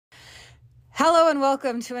Hello and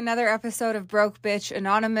welcome to another episode of Broke Bitch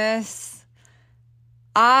Anonymous.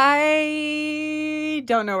 I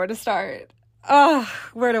don't know where to start.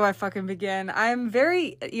 Where do I fucking begin? I'm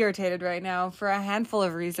very irritated right now for a handful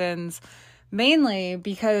of reasons. Mainly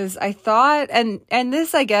because I thought, and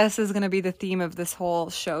this I guess is going to be the theme of this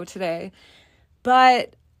whole show today,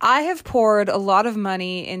 but I have poured a lot of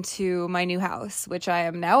money into my new house, which I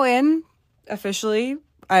am now in officially.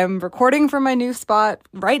 I'm recording from my new spot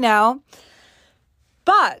right now.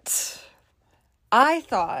 But I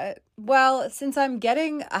thought, well, since I'm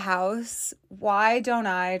getting a house, why don't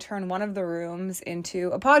I turn one of the rooms into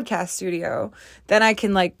a podcast studio? Then I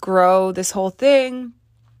can grow this whole thing.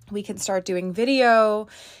 We can start doing video.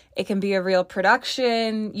 It can be a real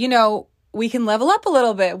production. We can level up a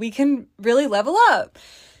little bit. We can really level up.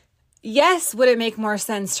 Yes, would it make more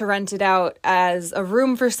sense to rent it out as a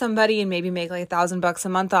room for somebody and maybe make $1,000 a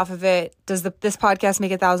month off of it? Does this podcast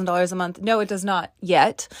make $1,000 a month? No, it does not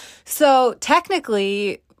yet. So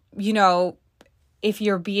technically, if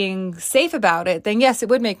you're being safe about it, then yes, it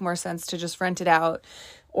would make more sense to just rent it out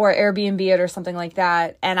or Airbnb it or something like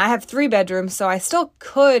that. And I have 3 bedrooms, so I still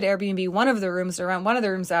could Airbnb one of the rooms or rent one of the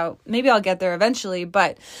rooms out. Maybe I'll get there eventually,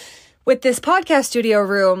 but with this podcast studio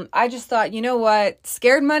room, I just thought, you know what?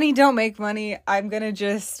 Scared money don't make money. I'm going to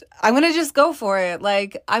just go for it.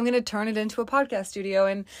 I'm going to turn it into a podcast studio.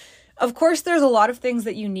 And of course, there's a lot of things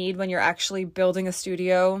that you need when you're actually building a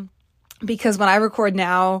studio, because when I record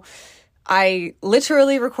now, I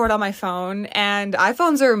literally record on my phone, and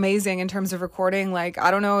iPhones are amazing in terms of recording. I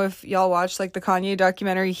don't know if y'all watched the Kanye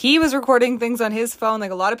documentary. He was recording things on his phone.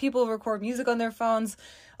 A lot of people record music on their phones.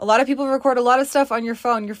 A lot of people record a lot of stuff on your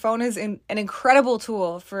phone. Your phone is an incredible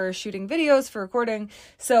tool for shooting videos, for recording.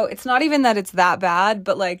 So it's not even that it's that bad,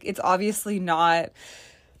 but it's obviously not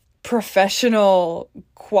professional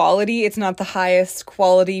quality. It's not the highest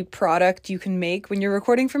quality product you can make when you're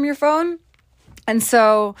recording from your phone. And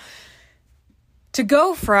so to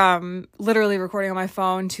go from literally recording on my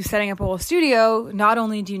phone to setting up a whole studio, not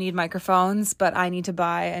only do you need microphones, but I need to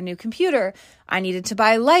buy a new computer. I needed to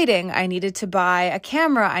buy lighting. I needed to buy a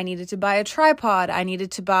camera. I needed to buy a tripod. I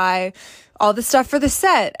needed to buy all the stuff for the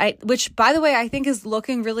set, which, by the way, I think is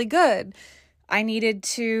looking really good. I needed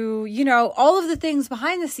to, all of the things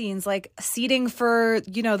behind the scenes, like seating for,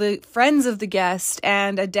 the friends of the guest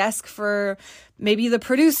and a desk for maybe the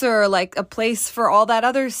producer, a place for all that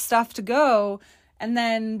other stuff to go. And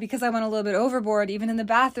then because I went a little bit overboard, even in the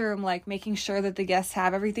bathroom, making sure that the guests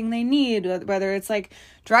have everything they need, whether it's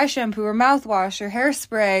dry shampoo or mouthwash or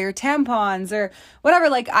hairspray or tampons or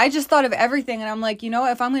whatever. I just thought of everything, and I'm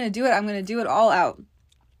if I'm going to do it, I'm going to do it all out.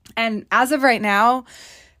 And as of right now,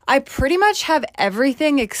 I pretty much have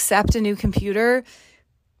everything except a new computer,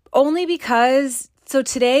 only because, so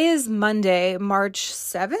today is Monday, March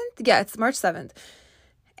 7th? Yeah, it's March 7th.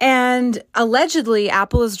 And allegedly,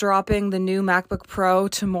 Apple is dropping the new MacBook Pro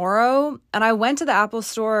tomorrow. And I went to the Apple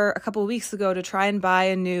store a couple of weeks ago to try and buy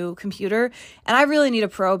a new computer. And I really need a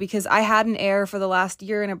Pro because I had an Air for the last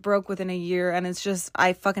year and it broke within a year. And it's just,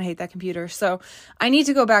 I fucking hate that computer. So I need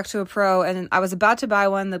to go back to a Pro. And I was about to buy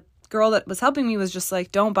one. The girl that was helping me was just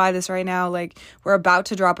don't buy this right now. We're about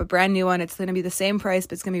to drop a brand new one. It's going to be the same price,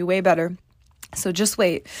 but it's going to be way better. So just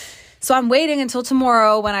wait. So I'm waiting until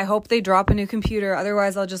tomorrow when I hope they drop a new computer.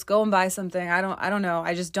 Otherwise, I'll just go and buy something. I don't know.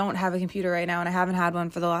 I just don't have a computer right now, and I haven't had one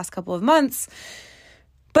for the last couple of months.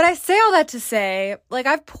 But I say all that to say,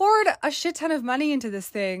 I've poured a shit ton of money into this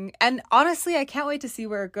thing, and honestly, I can't wait to see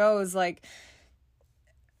where it goes. Like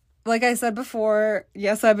I said before,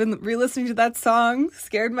 yes, I've been re-listening to that song,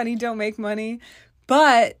 Scared Money Don't Make Money,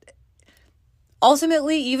 but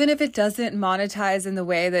ultimately, even if it doesn't monetize in the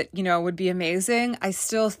way that, would be amazing, I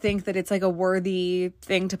still think that it's a worthy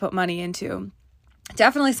thing to put money into.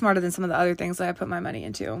 Definitely smarter than some of the other things that I put my money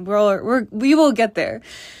into. We will get there.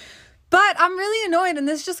 But I'm really annoyed, and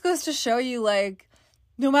this just goes to show you,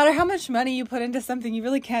 no matter how much money you put into something, you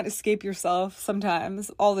really can't escape yourself sometimes,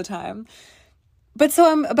 all the time. But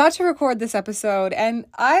so I'm about to record this episode, and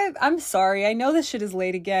I'm sorry. I know this shit is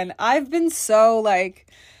late again. I've been so, I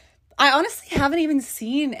honestly haven't even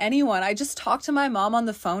seen anyone. I just talk to my mom on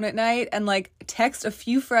the phone at night and text a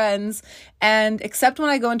few friends, and except when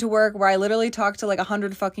I go into work where I literally talk to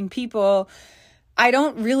 100 fucking people, I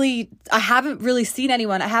haven't really seen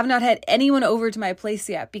anyone. I have not had anyone over to my place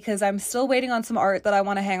yet because I'm still waiting on some art that I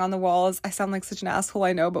want to hang on the walls. I sound like such an asshole,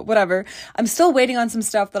 I know, but whatever. I'm still waiting on some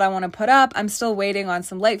stuff that I want to put up. I'm still waiting on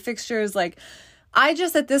some light fixtures. I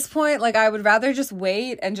just, at this point, I would rather just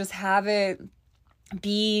wait and just have it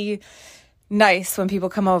be nice when people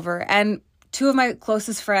come over. And two of my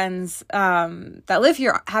closest friends that live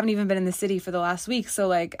here haven't even been in the city for the last week. So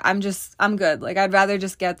like, I'm good. Like, I'd rather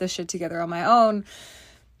just get this shit together on my own.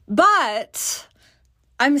 But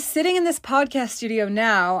I'm sitting in this podcast studio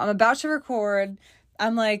now. I'm about to record.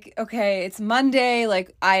 I'm like, okay, it's Monday.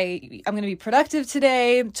 Like, I'm going to be productive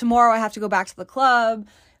today. Tomorrow I have to go back to the club.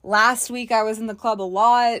 Last week I was in the club a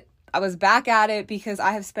lot. I was back at it because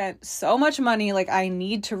I have spent so much money. Like, I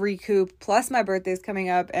need to recoup. Plus my birthday's coming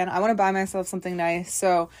up and I want to buy myself something nice.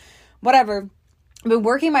 So whatever. I've been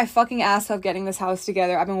working my fucking ass off getting this house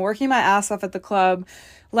together. I've been working my ass off at the club.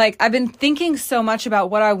 Like, I've been thinking so much about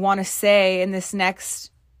what I want to say in this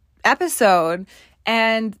next episode,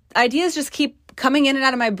 and ideas just keep coming in and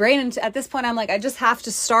out of my brain. And at this point, I'm like, I just have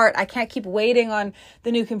to start. I can't keep waiting on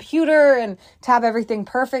the new computer and to have everything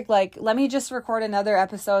perfect. Like, let me just record another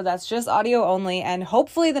episode that's just audio only. And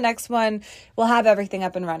hopefully the next one will have everything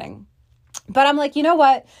up and running. But I'm like, you know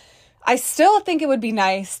what? I still think it would be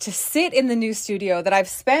nice to sit in the new studio that I've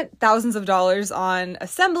spent thousands of dollars on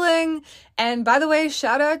assembling. And by the way,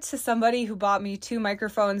 shout out to somebody who bought me 2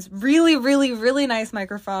 microphones, really, really, really nice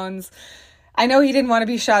microphones. I know he didn't want to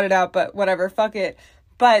be shouted out, but whatever, fuck it.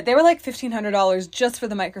 But they were like $1,500 just for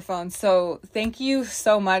the microphones. So thank you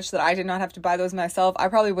so much that I did not have to buy those myself. I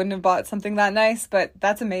probably wouldn't have bought something that nice, but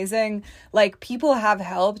that's amazing. Like, people have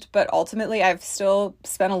helped, but ultimately I've still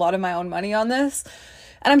spent a lot of my own money on this.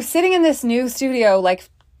 And I'm sitting in this new studio like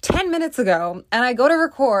 10 minutes ago, and I go to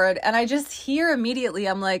record and I just hear immediately,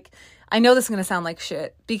 I'm like, I know this is going to sound like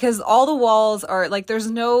shit because all the walls are like,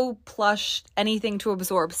 there's no plush anything to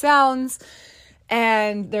absorb sounds,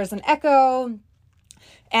 and there's an echo,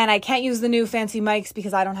 and I can't use the new fancy mics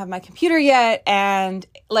because I don't have my computer yet. And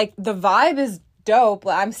like, the vibe is dope.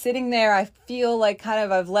 I'm sitting there. I feel like kind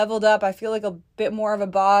of I've leveled up. I feel like a bit more of a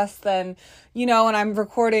boss than, you know, when I'm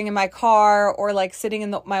recording in my car or like sitting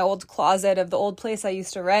in my old closet of the old place I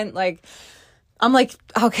used to rent. Like, I'm like,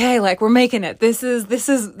 okay, like, we're making it. This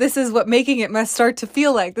is what making it must start to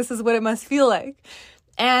feel like. This is what it must feel like.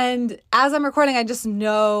 And as I'm recording, I just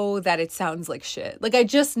know that it sounds like shit. Like, I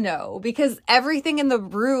just know, because everything in the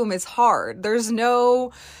room is hard. There's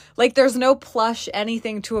no plush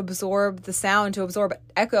anything to absorb the sound, to absorb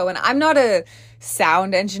echo. And I'm not a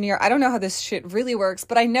sound engineer. I don't know how this shit really works,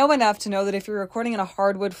 but I know enough to know that if you're recording in a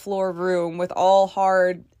hardwood floor room with all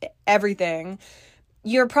hard everything,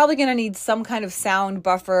 you're probably going to need some kind of sound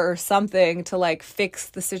buffer or something to like fix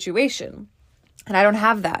the situation. And I don't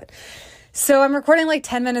have that. So I'm recording like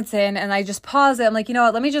 10 minutes in and I just pause it. I'm like, you know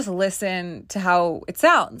what? Let me just listen to how it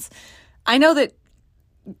sounds. I know that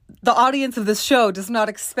the audience of this show does not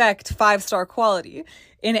expect 5-star quality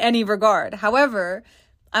in any regard. However,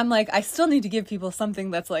 I'm like, I still need to give people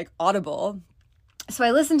something that's like audible. So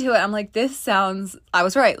I listened to it. I'm like, I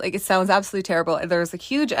was right. Like, it sounds absolutely terrible. There's a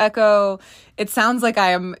huge echo. It sounds like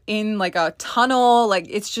I am in like a tunnel. Like,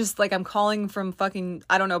 it's just like I'm calling from fucking,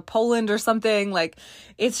 I don't know, Poland or something. Like,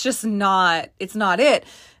 it's not it.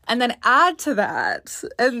 And then add to that,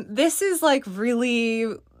 and this is like really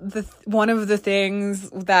one of the things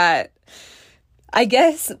that I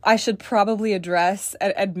guess I should probably address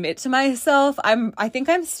and admit to myself. I think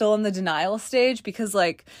I'm still in the denial stage because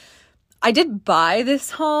like, I did buy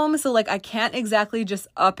this home, so like I can't exactly just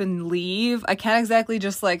up and leave. I can't exactly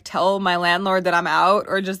just like tell my landlord that I'm out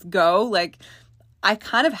or just go. Like, I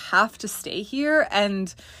kind of have to stay here,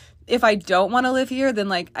 and if I don't want to live here, then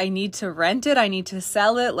like I need to rent it. I need to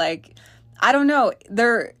sell it. Like, I don't know.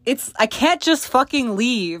 I can't just fucking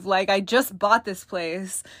leave. Like, I just bought this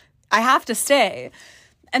place. I have to stay.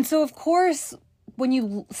 And so of course, when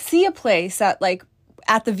you see a place at the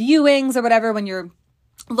viewings or whatever, when you're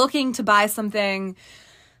looking to buy something,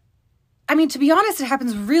 I mean, to be honest, it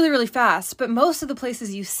happens really, really fast. But most of the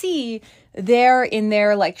places you see, they're in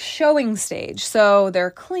their like showing stage. So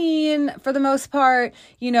they're clean for the most part.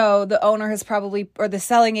 You know, the owner has probably, or the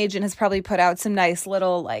selling agent has probably put out some nice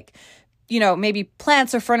little like, you know, maybe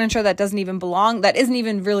plants or furniture that doesn't even belong, that isn't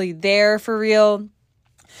even really there for real.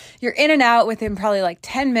 You're in and out within probably like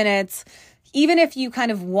 10 minutes. Even if you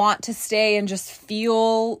kind of want to stay and just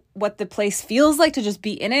feel what the place feels like, to just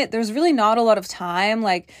be in it, there's really not a lot of time.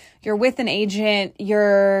 Like, you're with an agent,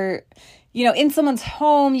 you're, you know, in someone's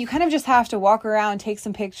home, you kind of just have to walk around, take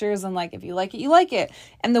some pictures, and like, if you like it, you like it.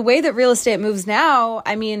 And the way that real estate moves now,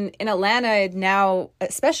 I mean, in Atlanta now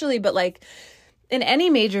especially, but like in any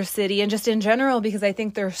major city and just in general, because I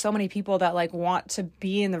think there's so many people that like want to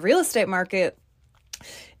be in the real estate market,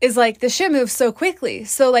 is like the shit moves so quickly.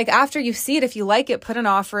 So like, after you see it, if you like it, put an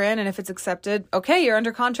offer in, and if it's accepted, okay, you're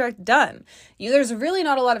under contract, done. There's really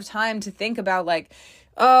not a lot of time to think about like,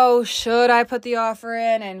 oh, should I put the offer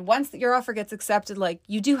in? And once your offer gets accepted, like,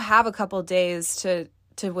 you do have a couple days to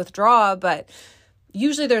withdraw, but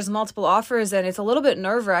usually there's multiple offers and it's a little bit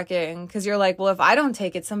nerve-wracking because you're like, well, if I don't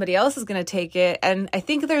take it, somebody else is going to take it. And I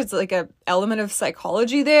think there's like a element of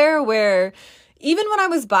psychology there where even when I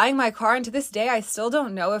was buying my car, and to this day, I still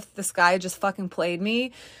don't know if this guy just fucking played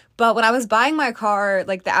me. But when I was buying my car,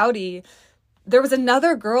 like the Audi, there was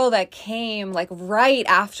another girl that came like right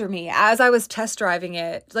after me as I was test driving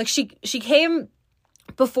it. Like she came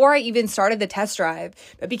before I even started the test drive,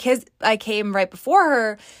 but because I came right before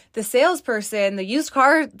her, the salesperson, the used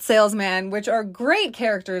car salesman, which are great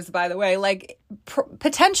characters, by the way, like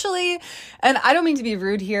potentially, and I don't mean to be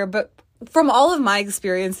rude here, but from all of my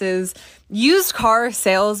experiences, used car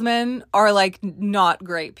salesmen are like not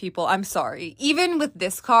great people. I'm sorry. Even with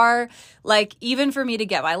this car, like even for me to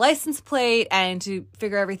get my license plate and to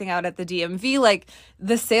figure everything out at the DMV, like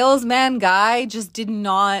the salesman guy just did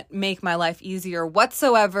not make my life easier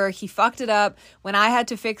whatsoever. He fucked it up. When I had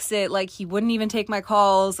to fix it, like he wouldn't even take my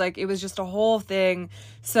calls. Like it was just a whole thing.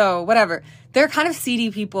 So whatever. They're kind of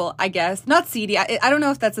seedy people, I guess. Not seedy. I don't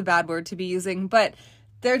know if that's a bad word to be using, but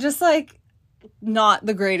they're just like not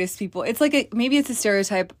the greatest people. It's like maybe it's a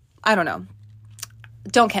stereotype. I don't know.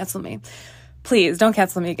 Don't cancel me. Please don't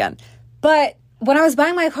cancel me again. But when I was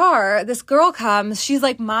buying my car, this girl comes. She's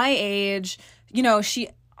like my age. You know, she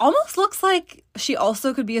almost looks like she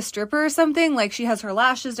also could be a stripper or something. Like she has her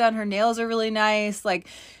lashes done. Her nails are really nice. Like,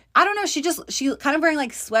 I don't know. She kind of wearing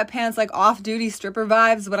like sweatpants, like off-duty stripper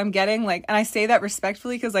vibes, what I'm getting. Like, and I say that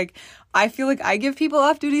respectfully because like I feel like I give people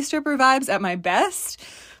off-duty stripper vibes at my best.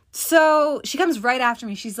 So she comes right after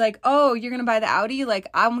me. She's like, oh, you're going to buy the Audi? Like,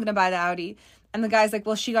 I'm going to buy the Audi. And the guy's like,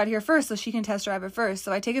 well, she got here first, so she can test drive it first.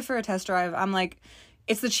 So I take it for a test drive. I'm like,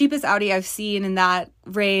 it's the cheapest Audi I've seen in that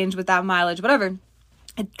range with that mileage, whatever.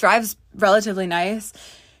 It drives relatively nice.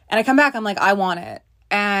 And I come back, I'm like, I want it.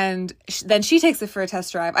 And then she takes it for a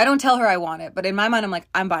test drive. I don't tell her I want it, but in my mind, I'm like,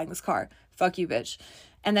 I'm buying this car. Fuck you, bitch.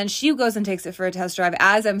 And then she goes and takes it for a test drive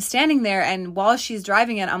as I'm standing there. And while she's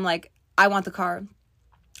driving it, I'm like, I want the car.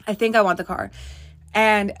 I think I want the car.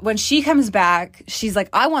 And when she comes back, she's like,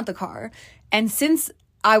 I want the car. And since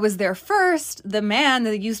I was there first,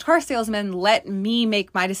 the used car salesman, let me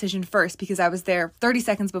make my decision first because I was there 30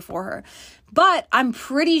 seconds before her. But I'm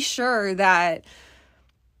pretty sure that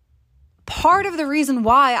part of the reason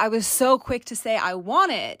why I was so quick to say I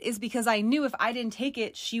want it is because I knew if I didn't take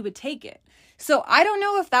it, she would take it. So I don't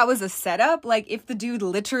know if that was a setup, like if the dude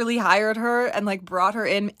literally hired her and like brought her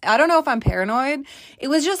in. I don't know if I'm paranoid. It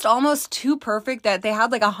was just almost too perfect that they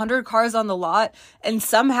had like 100 cars on the lot and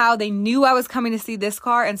somehow they knew I was coming to see this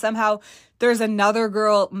car and somehow there's another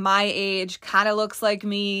girl my age, kind of looks like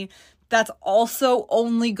me, that's also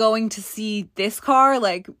only going to see this car,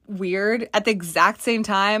 like weird, at the exact same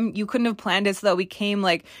time. You couldn't have planned it so that we came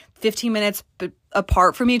like 15 minutes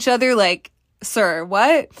apart from each other. Like, sir,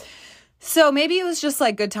 what? So maybe it was just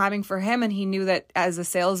like good timing for him and he knew that as a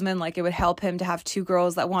salesman, like it would help him to have two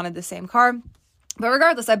girls that wanted the same car. But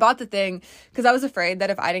regardless, I bought the thing because I was afraid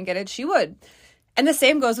that if I didn't get it, she would. And the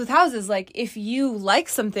same goes with houses. Like if you like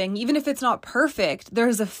something, even if it's not perfect,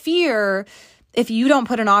 there's a fear if you don't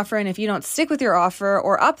put an offer in, if you don't stick with your offer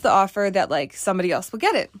or up the offer, that like somebody else will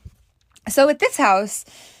get it. So at this house,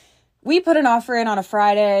 we put an offer in on a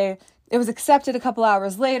Friday. It was accepted a couple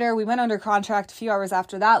hours later. We went under contract a few hours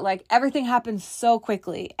after that. Like everything happened so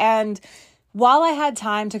quickly. And while I had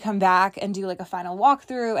time to come back and do like a final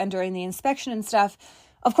walkthrough and during the inspection and stuff,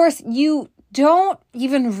 of course, you don't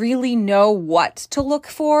even really know what to look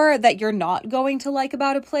for that you're not going to like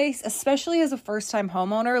about a place, especially as a first-time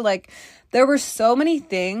homeowner. Like there were so many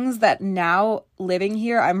things that now living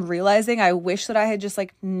here, I'm realizing I wish that I had just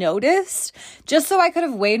like noticed just so I could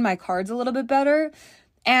have weighed my cards a little bit better.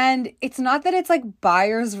 And it's not that it's like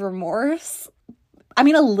buyer's remorse. I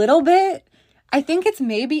mean, a little bit. I think it's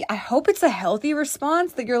I hope it's a healthy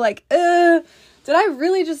response that you're like, did I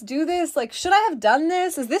really just do this? Like, should I have done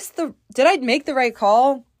this? Did I make the right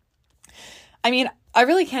call? I mean, I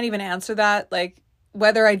really can't even answer that. Like,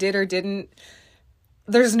 whether I did or didn't,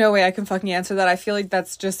 there's no way I can fucking answer that. I feel like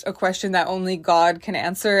that's just a question that only God can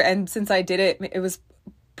answer. And since I did it, it was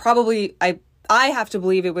probably, I have to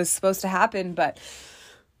believe it was supposed to happen, but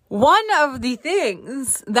one of the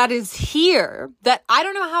things that is here that I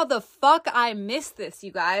don't know how the fuck I missed this,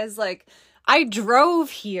 you guys. Like, I drove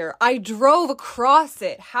here. I drove across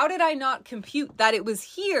it. How did I not compute that it was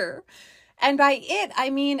here? And by it, I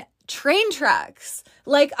mean train tracks.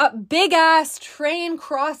 Like a big ass train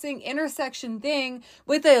crossing intersection thing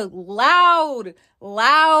with a loud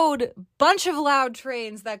bunch of loud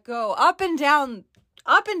trains that go up and down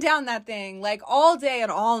up and down that thing, like all day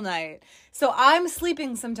and all night. So I'm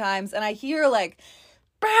sleeping sometimes and I hear like,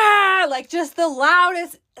 bah, like just the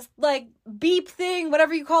loudest, like beep thing,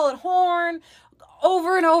 whatever you call it, horn,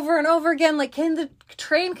 over and over and over again. Like, can the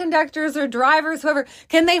train conductors or drivers, whoever,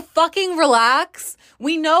 can they fucking relax?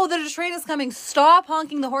 We know that a train is coming. Stop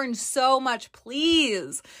honking the horn so much,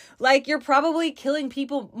 please. Like, you're probably killing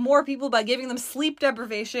more people by giving them sleep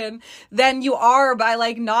deprivation than you are by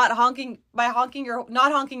like not honking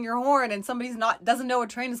your horn, and somebody's doesn't know a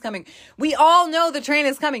train is coming. We all know the train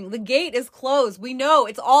is coming. The gate is closed. We know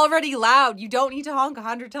it's already loud. You don't need to honk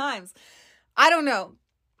 100 times. I don't know.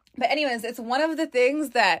 But anyways, it's one of the things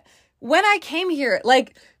that when I came here,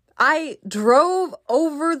 like, I drove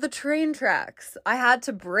over the train tracks. I had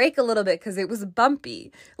to brake a little bit because it was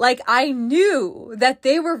bumpy. Like, I knew that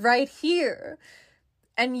they were right here.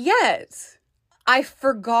 And yet, I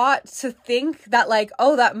forgot to think that, like,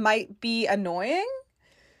 oh, that might be annoying.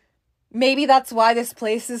 Maybe that's why this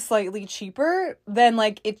place is slightly cheaper than,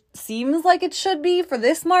 like, it seems like it should be for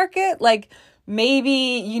this market. Like,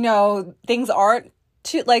 maybe, things aren't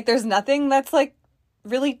too, like, there's nothing that's, like,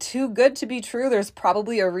 really too good to be true. There's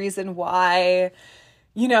probably a reason why,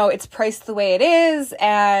 it's priced the way it is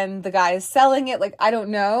and the guy is selling it. Like, I don't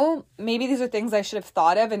know. Maybe these are things I should have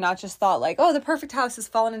thought of and not just thought like, oh, the perfect house has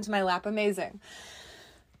fallen into my lap. Amazing.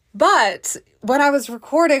 But when I was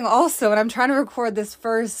recording also, and I'm trying to record this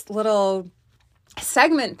first little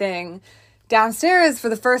segment thing downstairs for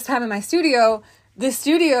the first time in my studio, the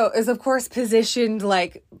studio is of course positioned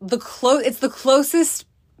like it's the closest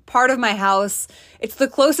part of my house. It's the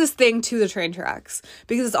closest thing to the train tracks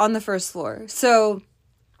because it's on the first floor. So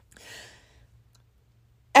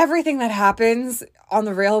everything that happens on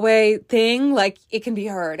the railway thing, like, it can be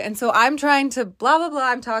heard. And so I'm trying to blah, blah, blah.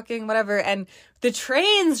 I'm talking, whatever. And the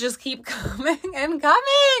trains just keep coming and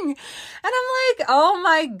coming. And I'm like, oh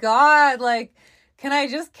my God, like, can I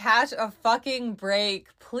just catch a fucking break,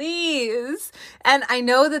 please? And I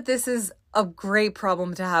know that this is a great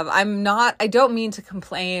problem to have. I don't mean to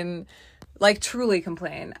complain, like truly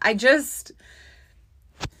complain. I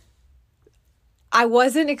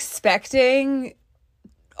wasn't expecting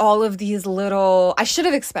all of these I should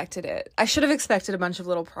have expected it. I should have expected a bunch of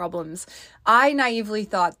little problems. I naively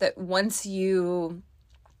thought that once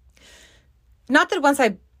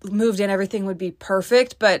I moved in, everything would be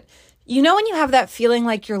perfect, but when you have that feeling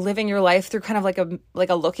like you're living your life through kind of like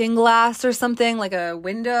a looking glass or something, like a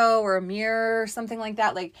window or a mirror or something like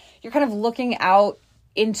that. Like, you're kind of looking out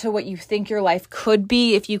into what you think your life could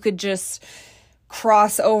be if you could just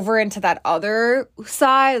cross over into that other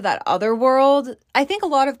side, that other world. I think a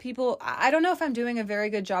lot of people, I don't know if I'm doing a very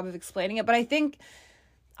good job of explaining it, but I think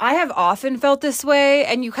I have often felt this way.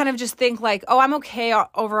 And you kind of just think like, oh, I'm okay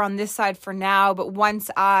over on this side for now. But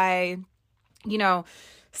once I,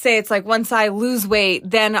 say it's like once I lose weight,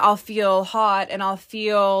 then I'll feel hot and I'll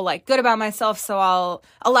feel like good about myself. So I'll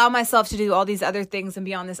allow myself to do all these other things and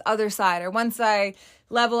be on this other side. Or once I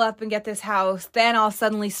level up and get this house, then I'll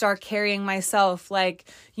suddenly start carrying myself like,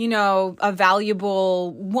 a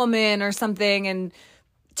valuable woman or something and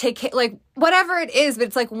take like whatever it is. But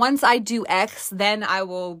it's like, once I do X, then I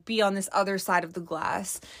will be on this other side of the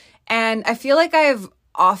glass. And I feel like I've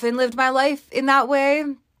often lived my life in that way,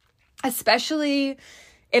 especially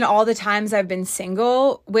in all the times I've been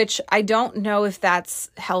single, which I don't know if that's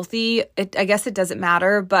healthy. I guess it doesn't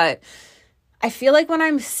matter, but I feel like when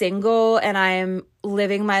I'm single and I'm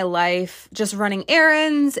living my life just running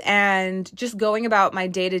errands and just going about my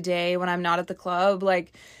day-to-day when I'm not at the club,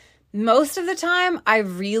 like, most of the time I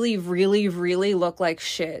really, really, really look like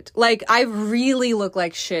shit. Like, I really look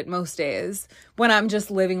like shit most days when I'm just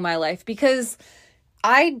living my life because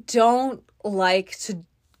I don't like to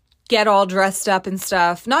get all dressed up and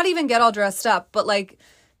stuff. Not even get all dressed up, but like,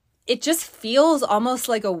 it just feels almost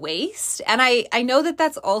like a waste. And I know that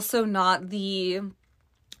that's also not the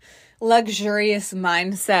luxurious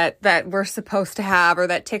mindset that we're supposed to have or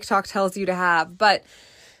that TikTok tells you to have. But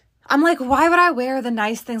I'm like, why would I wear the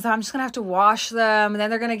nice things? I'm just going to have to wash them and then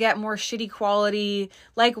they're going to get more shitty quality.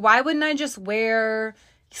 Like, why wouldn't I just wear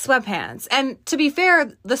sweatpants? And to be fair,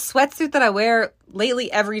 the sweatsuit that I wear lately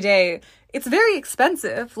every day, it's very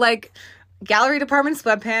expensive. Like, Gallery Department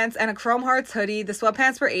sweatpants and a Chrome Hearts hoodie. The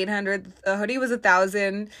sweatpants were $800. The hoodie was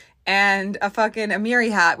 $1,000. And a fucking Amiri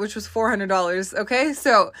hat, which was $400. Okay?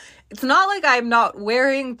 So it's not like I'm not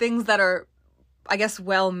wearing things that are, I guess,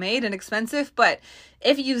 well made and expensive. But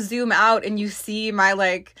if you zoom out and you see my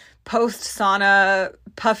like post sauna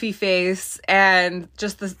puffy face and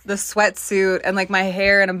just the sweatsuit and like my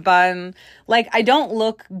hair in a bun. Like, I don't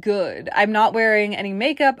look good. I'm not wearing any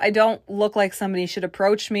makeup. I don't look like somebody should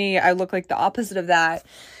approach me. I look like the opposite of that.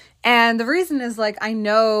 And the reason is, like, I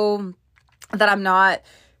know that I'm not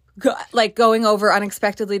going over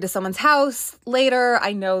unexpectedly to someone's house later.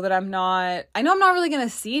 I know I'm not really going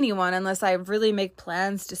to see anyone unless I really make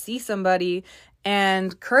plans to see somebody.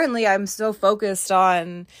 And currently I'm so focused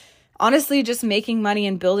on honestly just making money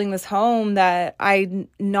and building this home that I'm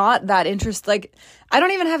not that interested. Like, I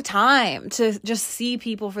don't even have time to just see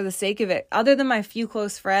people for the sake of it. Other than my few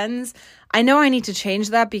close friends, I know I need to change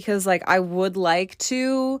that because, like, I would like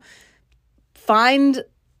to find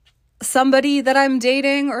somebody that I'm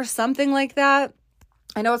dating or something like that.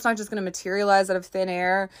 I know it's not just going to materialize out of thin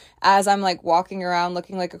air as I'm like walking around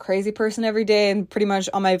looking like a crazy person every day and pretty much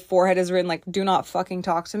on my forehead is written like, do not fucking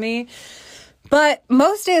talk to me. But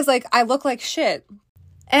most days, like, I look like shit.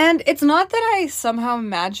 And it's not that I somehow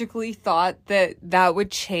magically thought that would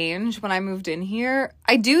change when I moved in here.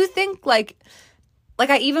 I do think like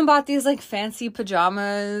I even bought these like fancy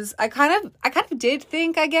pajamas. I kind of did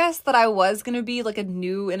think, I guess, that I was going to be like a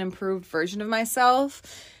new and improved version of myself.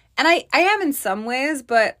 And I am in some ways,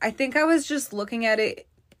 but I think I was just looking at it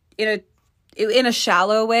in a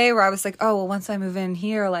shallow way where I was like, oh, well, once I move in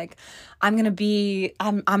here, like, I'm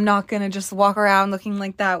not going to just walk around looking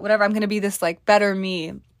like that, whatever. I'm going to be this like better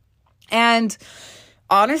me. And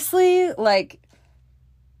honestly, like,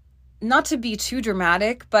 not to be too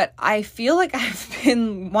dramatic, but I feel like I've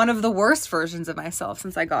been one of the worst versions of myself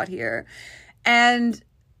since I got here. And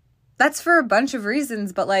that's for a bunch of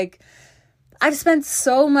reasons, but like, I've spent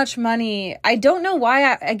so much money. I don't know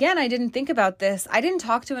why, I didn't think about this. I didn't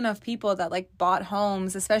talk to enough people that like bought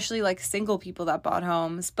homes, especially like single people that bought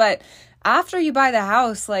homes. But after you buy the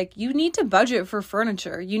house, like, you need to budget for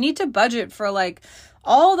furniture. You need to budget for like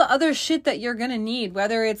all the other shit that you're going to need,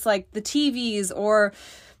 whether it's like the TVs or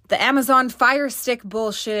the Amazon Fire Stick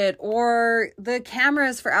bullshit or the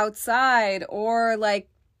cameras for outside or like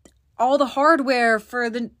all the hardware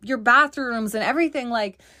for your bathrooms and everything.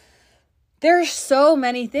 Like, there's so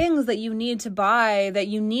many things that you need to buy, that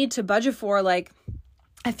you need to budget for. Like,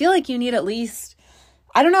 I feel like you need at least,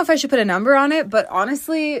 I don't know if I should put a number on it, but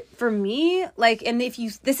honestly, for me, like, and if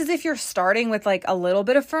you're starting with like a little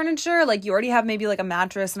bit of furniture, like you already have maybe like a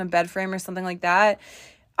mattress and a bed frame or something like that.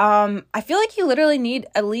 I feel like you literally need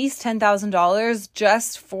at least $10,000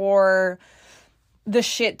 just for the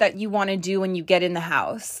shit that you want to do when you get in the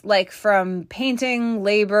house. Like, from painting,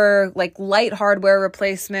 labor, like light hardware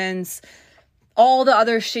replacements, all the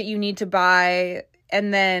other shit you need to buy,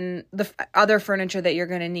 and then the other furniture that you're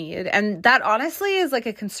going to need. And that honestly is like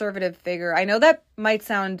a conservative figure. I know that might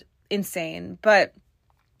sound insane, but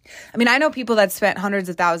I mean, I know people that spent hundreds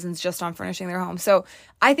of thousands just on furnishing their home. So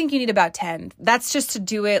I think you need about 10. That's just to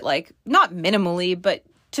do it, like, not minimally, but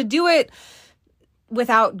to do it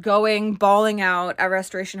without bawling out at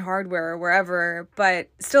Restoration Hardware or wherever, but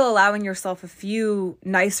still allowing yourself a few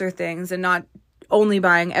nicer things and not only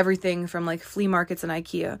buying everything from like flea markets and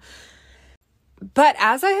IKEA. But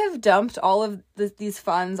as I have dumped all of these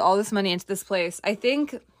funds, all this money into this place, I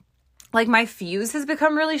think like my fuse has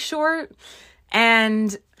become really short.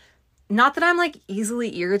 And not that I'm like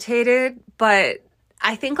easily irritated, but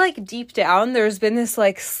I think like deep down there's been this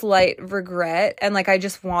like slight regret, and like I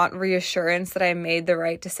just want reassurance that I made the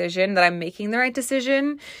right decision, that I'm making the right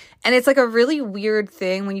decision. And it's like a really weird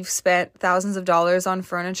thing when you've spent thousands of dollars on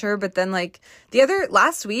furniture, but then like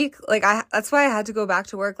last week, like that's why I had to go back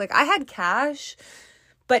to work. Like, I had cash,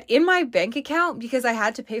 but in my bank account, because I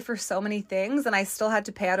had to pay for so many things and I still had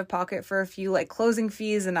to pay out of pocket for a few like closing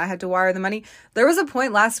fees and I had to wire the money. There was a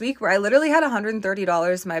point last week where I literally had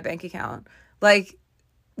 $130 in my bank account. Like,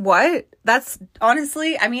 what? That's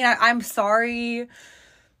honestly, I mean, I'm sorry.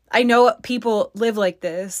 I know people live like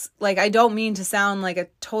this. Like, I don't mean to sound like a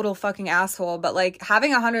total fucking asshole, but like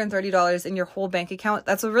having $130 in your whole bank account,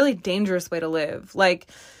 that's a really dangerous way to live. Like,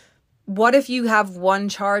 what if you have one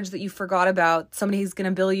charge that you forgot about? Somebody's going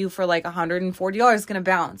to bill you for like $140 is going to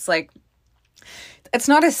bounce. Like, it's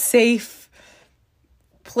not a safe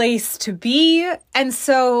place to be. And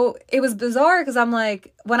so it was bizarre because I'm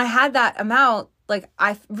like, when I had that amount, like,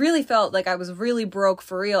 I really felt like I was really broke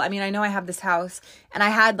for real. I mean, I know I have this house and I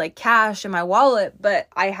had like cash in my wallet, but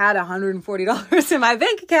I had $140 in my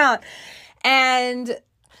bank account. And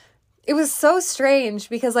it was so strange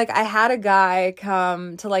because like I had a guy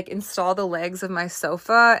come to like install the legs of my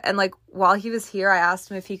sofa. And like while he was here, I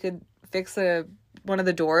asked him if he could fix one of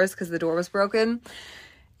the doors because the door was broken.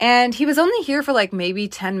 And he was only here for like maybe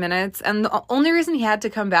 10 minutes. And the only reason he had to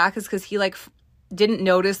come back is because he like didn't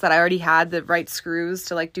notice that I already had the right screws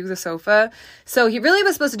to like do the sofa. So he really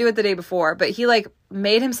was supposed to do it the day before, but he like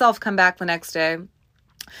made himself come back the next day.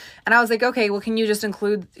 And I was like, okay, well, can you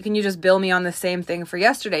just bill me on the same thing for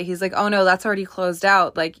yesterday? He's like, oh no, that's already closed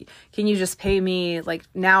out. Like, can you just pay me like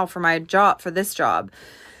now for my job, for this job?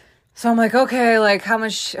 So I'm like, okay, like how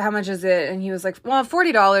much is it? And he was like, well,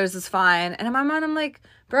 $40 is fine. And in my mind, I'm like,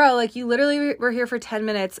 bro, like you literally were here for 10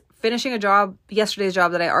 minutes finishing yesterday's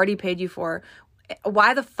job that I already paid you for.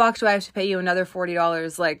 Why the fuck do I have to pay you another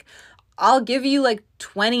 $40? Like, I'll give you like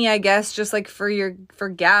 20, I guess, just like for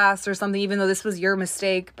gas or something, even though this was your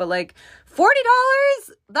mistake. But like $40,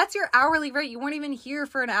 that's your hourly rate. You weren't even here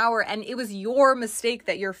for an hour and it was your mistake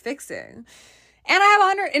that you're fixing. And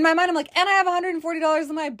I have in my mind, I'm like, and I have $140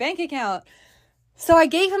 in my bank account. So I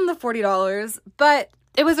gave him the $40, but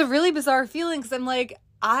it was a really bizarre feeling because I'm like,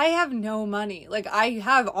 I have no money. Like I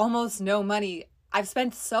have almost no money. I've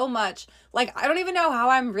spent so much. Like, I don't even know how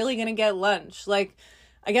I'm really going to get lunch. Like,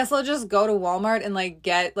 I guess I'll just go to Walmart and like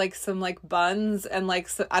get like some like buns and like,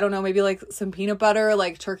 I don't know, maybe like some peanut butter,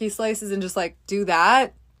 like turkey slices and just like do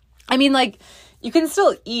that. I mean, like you can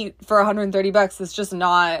still eat for $130. It's just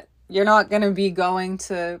not, you're not going to be going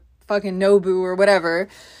to fucking Nobu or whatever.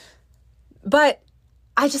 But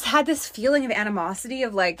I just had this feeling of animosity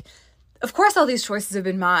of like, of course all these choices have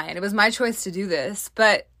been mine. It was my choice to do this,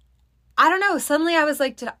 but I don't know. Suddenly I was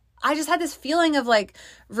like, I just had this feeling of like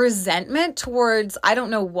resentment towards, I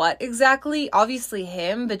don't know what exactly, obviously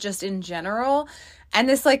him, but just in general. And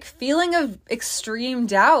this like feeling of extreme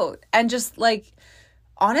doubt and just like,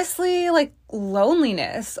 honestly, like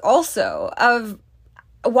loneliness also of,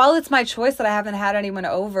 while it's my choice that I haven't had anyone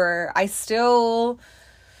over, I still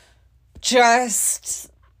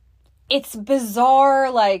just, it's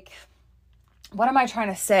bizarre. Like, what am I trying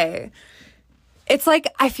to say? It's like,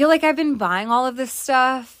 I feel like I've been buying all of this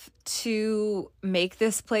stuff to make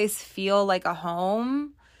this place feel like a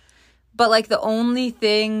home. But like the only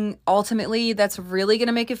thing ultimately that's really going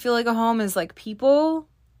to make it feel like a home is like people.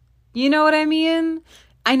 You know what I mean?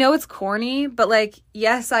 I know it's corny, but like,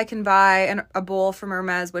 yes, I can buy a bowl from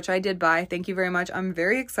Hermes, which I did buy. Thank you very much. I'm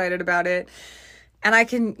very excited about it. And I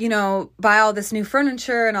can, you know, buy all this new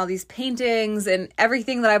furniture and all these paintings and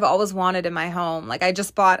everything that I've always wanted in my home. Like I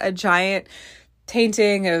just bought a giant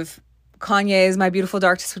painting of Kanye's My Beautiful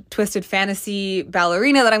Dark Twisted Fantasy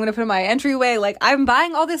ballerina that I'm going to put in my entryway. Like I'm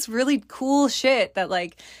buying all this really cool shit that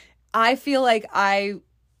like, I feel like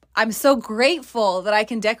I'm so grateful that I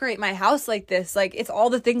can decorate my house like this. Like it's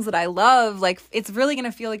all the things that I love. Like it's really going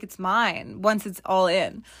to feel like it's mine once it's all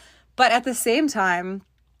in. But at the same time,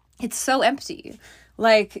 it's so empty.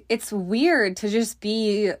 Like it's weird to just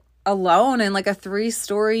be alone in like a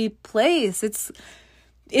 3-story place.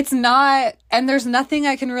 It's not, and there's nothing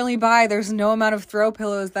I can really buy. There's no amount of throw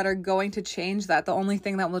pillows that are going to change that. The only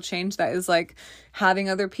thing that will change that is like having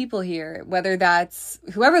other people here, whether that's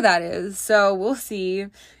whoever that is. So we'll see.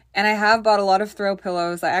 And I have bought a lot of throw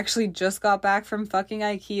pillows. I actually just got back from fucking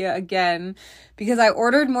IKEA again because I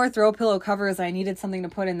ordered more throw pillow covers. I needed something to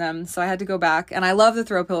put in them. So I had to go back. And I love the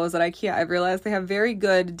throw pillows at IKEA. I've realized they have very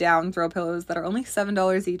good down throw pillows that are only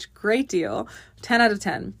 $7 each. Great deal. 10 out of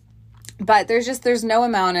 10. But there's no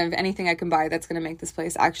amount of anything I can buy that's going to make this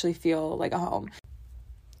place actually feel like a home.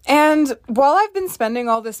 And while I've been spending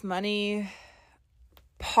all this money,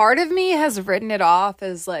 part of me has written it off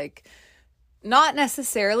as like, not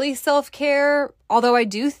necessarily self-care, although I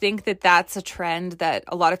do think that that's a trend that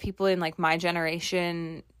a lot of people in like my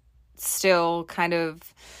generation still kind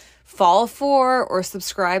of fall for or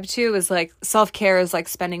subscribe to, is like self-care is like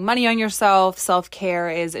spending money on yourself.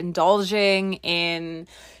 Self-care is indulging in,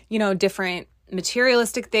 you know, different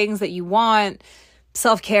materialistic things that you want.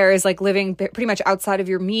 Self-care is like living pretty much outside of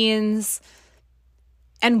your means.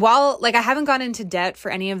 And while, like, I haven't gone into debt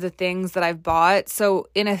for any of the things that I've bought, so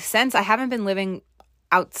in a sense, I haven't been living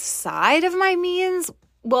outside of my means.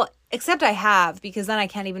 Well, except I have, because then I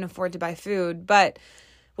can't even afford to buy food. But,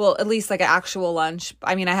 well, at least like an actual lunch.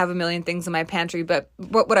 I mean, I have a million things in my pantry, but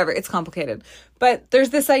whatever, it's complicated. But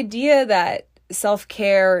there's this idea that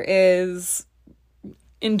self-care is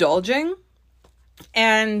indulging.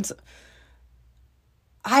 And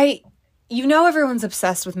you know, everyone's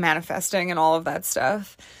obsessed with manifesting and all of that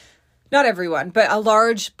stuff. Not everyone, but a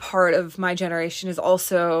large part of my generation is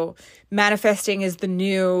also manifesting is the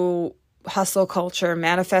new hustle culture.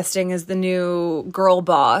 Manifesting is the new girl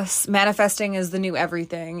boss. Manifesting is the new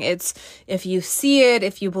everything. It's if you see it,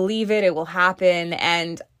 if you believe it, it will happen.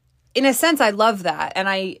 And in a sense, I love that.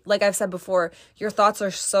 And like I've said before, your thoughts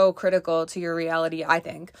are so critical to your reality, I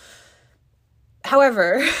think.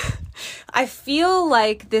 However, I feel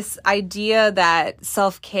like this idea that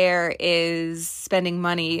self-care is spending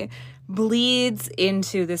money bleeds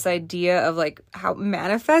into this idea of like how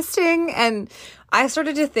manifesting. And I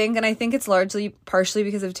started to think, and I think it's largely partially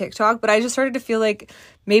because of TikTok, but I just started to feel like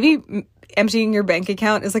maybe emptying your bank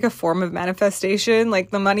account is like a form of manifestation.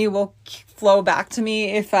 Like the money will flow back to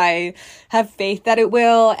me if I have faith that it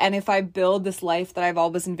will, and if I build this life that I've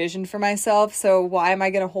always envisioned for myself. So why am I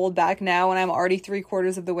going to hold back now when I'm already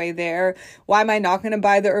 3/4 of the way there? Why am I not going to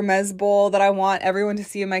buy the Hermes bowl that I want everyone to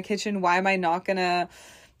see in my kitchen? Why am I not going to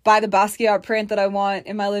buy the Basquiat print that I want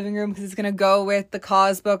in my living room because it's going to go with the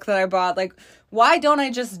cause book that I bought? Like, why don't I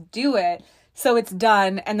just do it so it's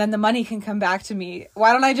done and then the money can come back to me?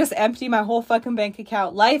 Why don't I just empty my whole fucking bank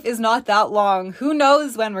account? Life is not that long. Who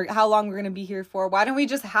knows how long we're going to be here for? Why don't we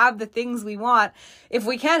just have the things we want? If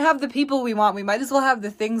we can't have the people we want, we might as well have the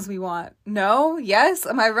things we want. No? Yes?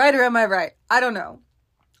 Am I right or am I right? I don't know.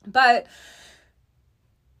 But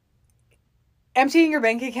emptying your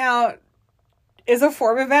bank account is a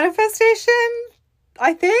form of manifestation,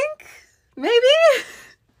 I think. Maybe.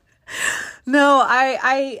 No,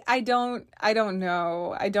 I don't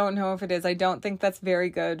know. I don't know if it is. I don't think that's very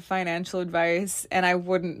good financial advice, and I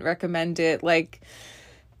wouldn't recommend it. Like,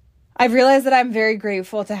 I've realized that I'm very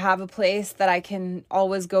grateful to have a place that I can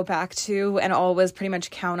always go back to and always pretty much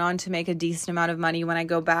count on to make a decent amount of money when I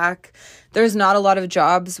go back. There's not a lot of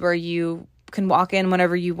jobs where you can walk in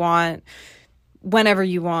whenever you want,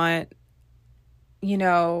 you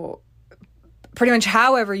know, pretty much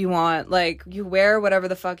however you want. Like, you wear whatever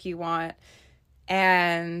the fuck you want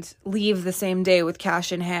and leave the same day with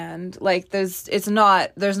cash in hand. Like, there's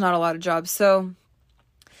not a lot of jobs. So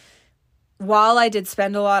while I did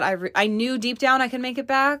spend a lot, I knew deep down I could make it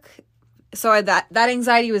back. So that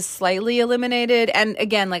anxiety was slightly eliminated. And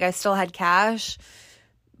again, like, I still had cash,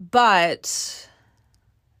 but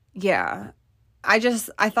yeah, I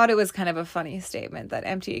thought it was kind of a funny statement that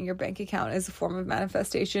emptying your bank account is a form of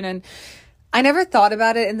manifestation. And I never thought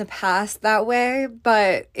about it in the past that way,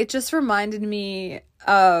 but it just reminded me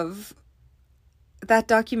of that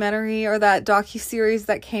documentary or that docu-series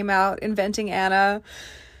that came out, Inventing Anna.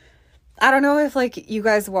 I don't know if like you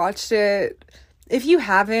guys watched it. If you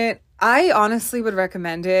haven't, I honestly would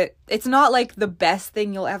recommend it. It's not like the best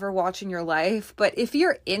thing you'll ever watch in your life, but if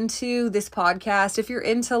you're into this podcast, if you're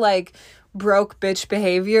into like broke bitch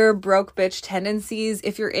behavior, broke bitch tendencies,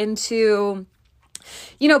 if you're into,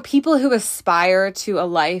 you know, people who aspire to a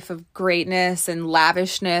life of greatness and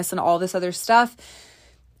lavishness and all this other stuff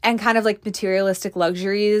and kind of like materialistic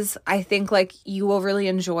luxuries, I think like you will really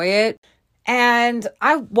enjoy it. And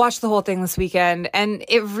I watched the whole thing this weekend, and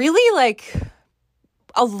it really like,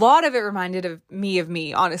 a lot of it reminded of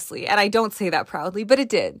me, honestly. And I don't say that proudly, but it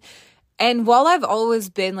did. And while I've always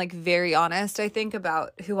been like very honest, I think,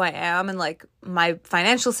 about who I am and like my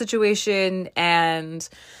financial situation and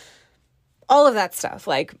all of that stuff,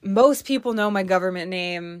 like most people know my government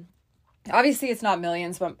name. Obviously it's not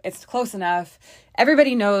millions, but it's close enough.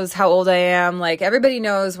 Everybody knows how old I am. Like, everybody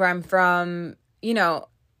knows where I'm from. You know,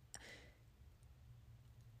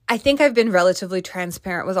 I think I've been relatively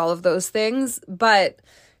transparent with all of those things, but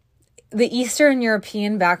the Eastern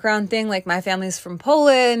European background thing, like my family's from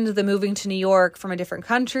Poland, the moving to New York from a different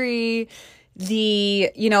country,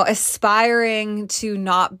 the, you know, aspiring to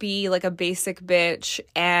not be like a basic bitch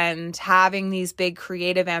and having these big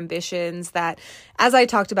creative ambitions that, as I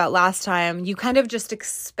talked about last time, you kind of just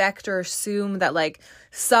expect or assume that like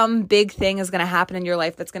some big thing is going to happen in your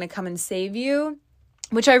life that's going to come and save you.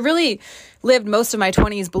 Which I really lived most of my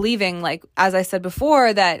 20s believing, like, as I said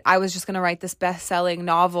before, that I was just going to write this best-selling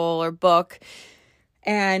novel or book,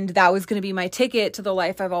 and that was going to be my ticket to the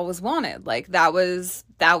life I've always wanted. Like, that was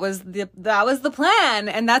the plan,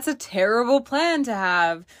 and that's a terrible plan to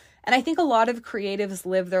have. And I think a lot of creatives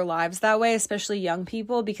live their lives that way, especially young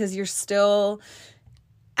people, because you're still,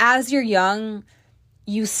 as you're young,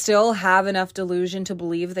 you still have enough delusion to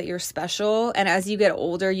believe that you're special. And as you get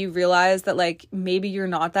older, you realize that like maybe you're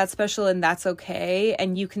not that special, and that's okay.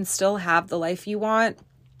 And you can still have the life you want.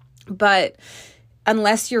 But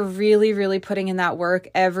unless you're really, really putting in that work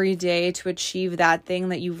every day to achieve that thing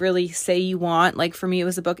that you really say you want, like for me, it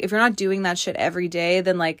was a book. If you're not doing that shit every day,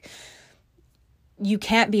 then like you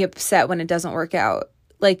can't be upset when it doesn't work out.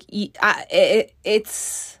 Like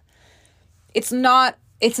it's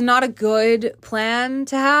not a good plan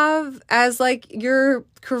to have as like your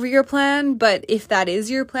career plan, but if that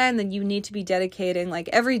is your plan, then you need to be dedicating like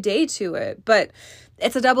every day to it. But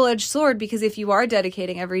it's a double-edged sword, because if you are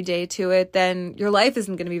dedicating every day to it, then your life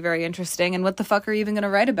isn't going to be very interesting. And what the fuck are you even going to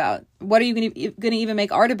write about? What are you going to even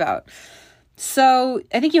make art about? So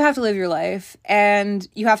I think you have to live your life, and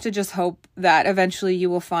you have to just hope that eventually you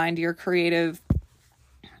will find your creative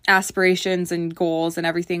aspirations and goals and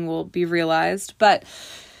everything will be realized. But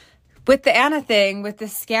with the Anna thing, with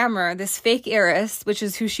this scammer, this fake heiress, which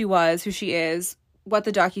is who she was, who she is, what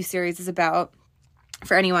the docu-series is about,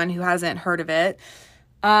 for anyone who hasn't heard of it,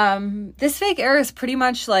 this fake heiress pretty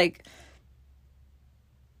much like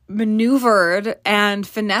maneuvered and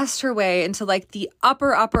finessed her way into like the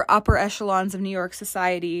upper echelons of New York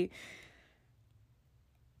society,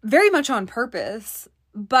 very much on purpose,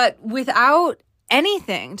 but without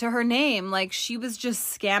anything to her name. Like, she was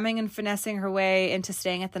just scamming and finessing her way into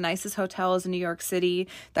staying at the nicest hotels in New York City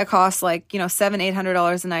that cost like,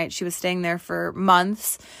 $700-800 a night. She was staying there for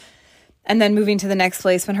months and then moving to the next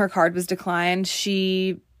place when her card was declined.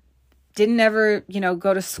 She didn't ever,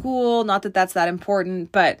 go to school. Not that that's that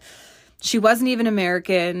important, but she wasn't even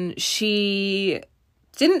American. She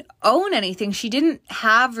didn't own anything. She didn't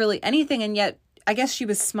have really anything. And yet I guess she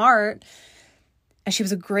was smart and she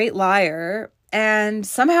was a great liar, and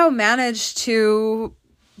somehow managed to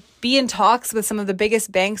be in talks with some of the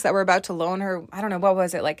biggest banks that were about to loan her. I don't know, what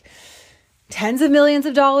was it, like tens of millions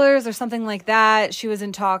of dollars or something like that. She was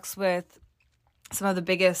in talks with some of the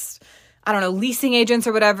biggest, leasing agents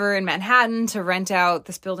or whatever in Manhattan to rent out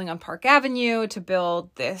this building on Park Avenue, to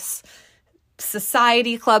build this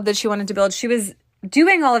society club that she wanted to build. She was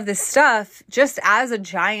doing all of this stuff just as a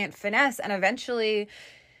giant finesse, and eventually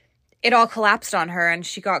it all collapsed on her, and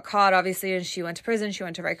she got caught, obviously, and she went to prison. She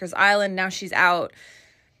went to Rikers Island. Now she's out.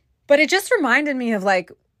 But it just reminded me of,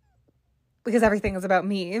 like, because everything is about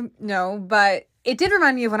me, but it did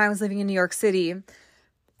remind me of when I was living in New York City.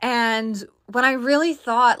 And when I really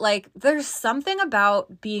thought, like, there's something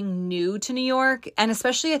about being new to New York, and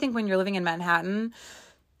especially I think when you're living in Manhattan,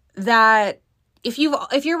 that if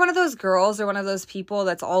you're one of those girls or one of those people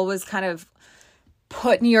that's always kind of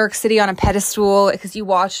put New York City on a pedestal because you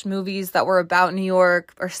watched movies that were about New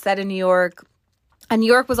York or set in New York, and New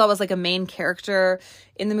York was always like a main character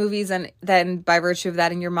in the movies, and then by virtue of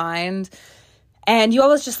that in your mind, and you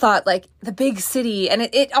always just thought like the big city. And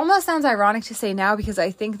it almost sounds ironic to say now, because I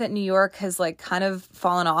think that New York has like kind of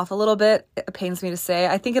fallen off a little bit. It pains me to say.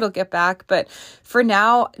 I think it'll get back, but for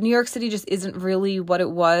now, New York City just isn't really what it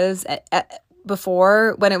was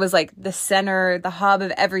before, when it was like the center, the hub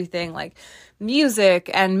of everything, like music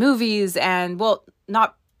and movies, and, well,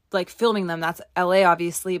 not like filming them, that's LA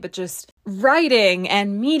obviously, but just writing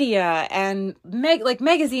and media and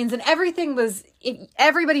magazines, and everything was,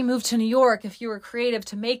 everybody moved to New York if you were creative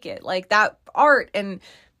to make it, like that art, and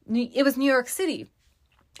it was New York City.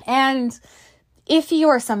 And if you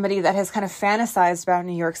are somebody that has kind of fantasized about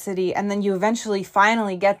New York City, and then you eventually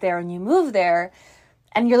finally get there and you move there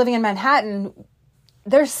and you're living in Manhattan,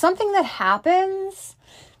 there's something that happens,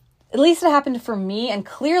 at least it happened for me, and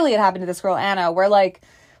clearly it happened to this girl, Anna, where like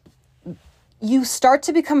you start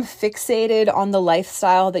to become fixated on the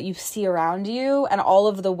lifestyle that you see around you and all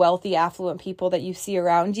of the wealthy, affluent people that you see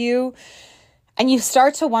around you. And you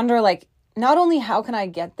start to wonder, like, not only how can I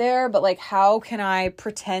get there, but like, how can I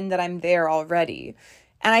pretend that I'm there already?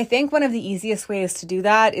 And I think one of the easiest ways to do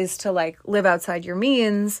that is to like live outside your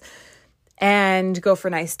means and go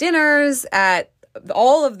for nice dinners at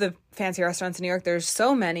all of the fancy restaurants in New York. There's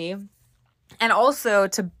so many. And also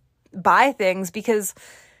to buy things, because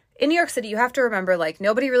in New York City, you have to remember, like,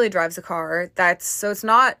 nobody really drives a car. So it's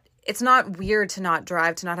not weird to not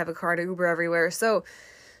drive, to not have a car, to Uber everywhere. So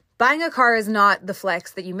buying a car is not the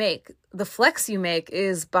flex that you make. The flex you make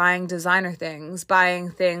is buying designer things,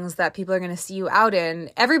 buying things that people are going to see you out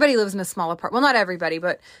in. Everybody lives in a small apartment. Well, not everybody,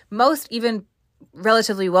 but most, even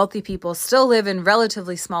relatively wealthy people, still live in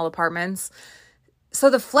relatively small apartments.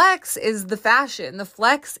 So the flex is the fashion. The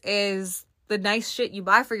flex is the nice shit you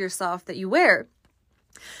buy for yourself that you wear.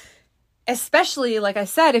 Especially, like I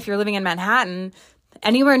said, if you're living in Manhattan,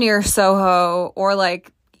 anywhere near Soho, or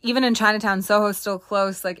like even in Chinatown, Soho's still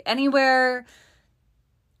close, like anywhere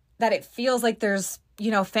that it feels like there's,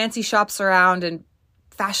 fancy shops around and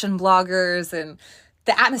fashion bloggers, and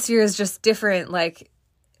the atmosphere is just different. Like,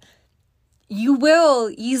 you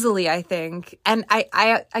will easily, I think, and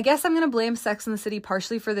I guess I'm going to blame Sex and the City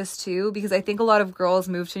partially for this too, because I think a lot of girls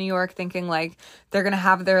move to New York thinking like they're going to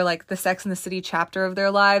have their, like, the Sex and the City chapter of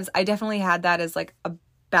their lives. I definitely had that as like a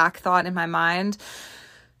back thought in my mind.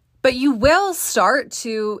 But you will start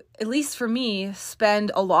to, at least for me,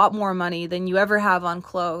 spend a lot more money than you ever have on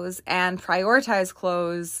clothes, and prioritize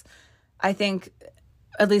clothes, I think,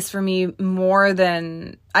 at least for me, more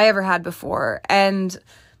than I ever had before. And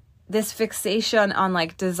this fixation on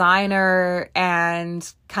like designer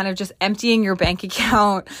and kind of just emptying your bank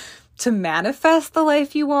account to manifest the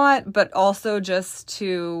life you want, but also just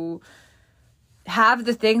to have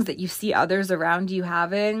the things that you see others around you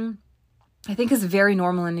having, I think is very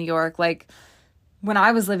normal in New York. Like when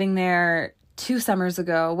I was living there 2 summers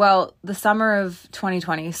ago, well, the summer of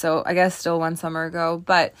 2020, so I guess still 1 summer ago,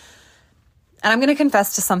 and I'm going to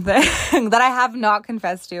confess to something that I have not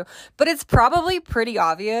confessed to, but it's probably pretty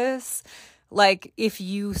obvious. Like if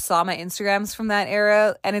you saw my Instagrams from that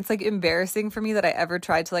era, and it's like embarrassing for me that I ever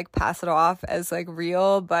tried to like pass it off as like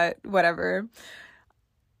real, but whatever.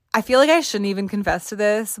 I feel like I shouldn't even confess to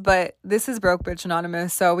this, but this is Broke Bitch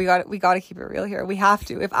Anonymous, so we got to keep it real here. We have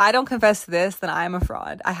to. If I don't confess to this, then I'm a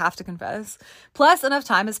fraud. I have to confess. Plus, enough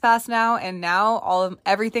time has passed now, and now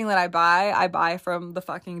everything that I buy from the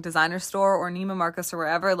fucking designer store or Neiman Marcus or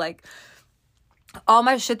wherever. Like, all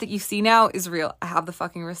my shit that you see now is real. I have the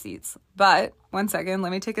fucking receipts. But, 1 second,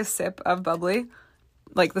 let me take a sip of bubbly.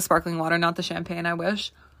 Like the sparkling water, not the champagne, I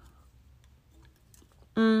wish.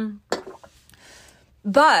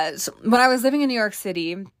 But when I was living in New York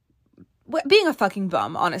City, being a fucking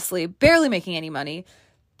bum, honestly, barely making any money,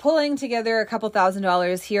 pulling together a couple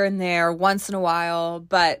 $1,000s here and there once in a while,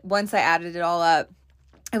 but once I added it all up,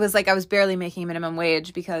 it was like I was barely making minimum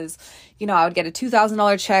wage because, you know, I would get a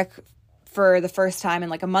 $2,000 check for the first time in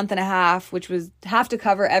like a month and a half, which was have to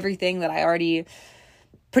cover everything that I already,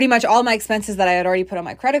 pretty much all my expenses that I had already put on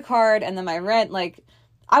my credit card, and then my rent. Like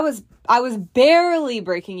I was barely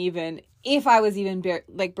breaking even, if I was even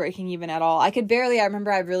breaking even at all. I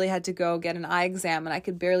remember I really had to go get an eye exam, and I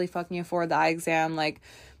could barely fucking afford the eye exam. Like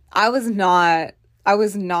I was not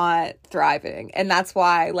thriving. And that's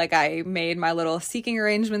why like I made my little seeking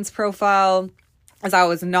arrangements profile, as I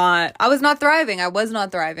was not thriving. I was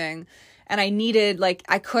not thriving. And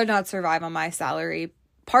I could not survive on my salary,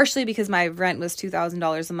 partially because my rent was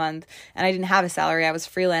 $2,000 a month and I didn't have a salary. I was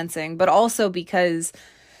freelancing, but also because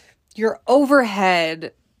your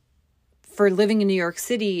overhead for living in New York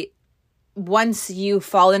City, once you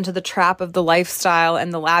fall into the trap of the lifestyle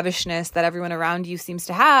and the lavishness that everyone around you seems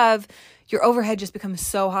to have, your overhead just becomes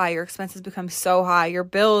so high. Your expenses become so high. Your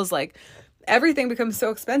bills, like everything becomes so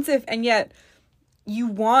expensive. And yet you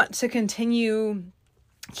want to continue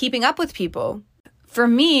keeping up with people. For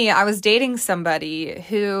me, I was dating somebody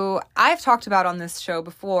who I've talked about on this show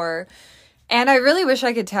before, and I really wish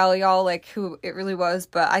I could tell y'all like who it really was,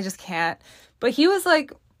 but I just can't. But he was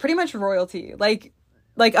like pretty much royalty, like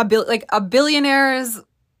a billionaire's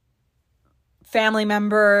family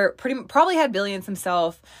member, probably had billions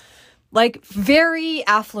himself, like very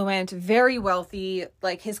affluent, very wealthy.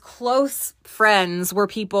 Like his close friends were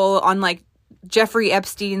people on like Jeffrey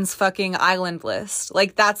Epstein's fucking island list.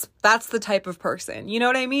 Like that's the type of person, you know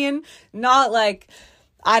what I mean? Not like,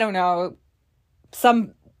 I don't know,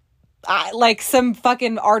 some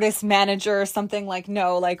fucking artist manager or something. Like,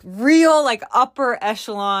 no, like real, like upper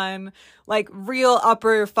echelon, like real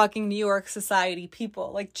upper fucking New York society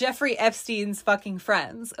people, like Jeffrey Epstein's fucking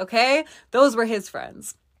friends. Okay. Those were his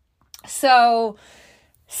friends. So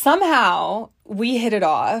somehow we hit it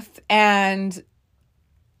off and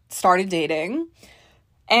started dating,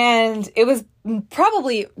 and it was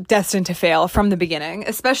probably destined to fail from the beginning,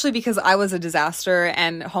 especially because I was a disaster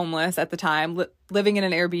and homeless at the time, living in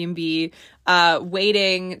an Airbnb,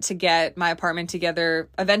 waiting to get my apartment together.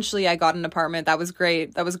 Eventually I got an apartment. That was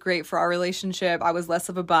great. That was great for our relationship. I was less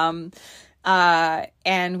of a bum.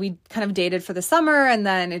 And we kind of dated for the summer, and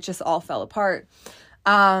then it just all fell apart.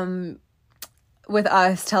 With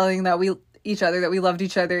us telling that we loved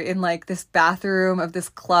each other in like this bathroom of this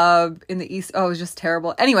club in the East. Oh, it was just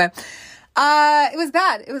terrible. Anyway, it was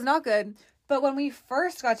bad. It was not good. But when we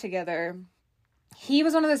first got together, he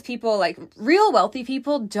was one of those people, like real wealthy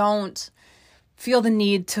people don't feel the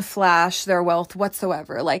need to flash their wealth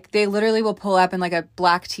whatsoever. Like they literally will pull up in like a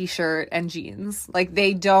black t-shirt and jeans. Like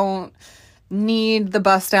they don't need the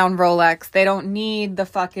bust down Rolex. They don't need the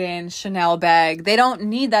fucking Chanel bag. They don't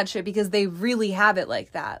need that shit because they really have it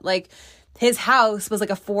like that. Like his house was like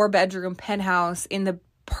a 4-bedroom penthouse in the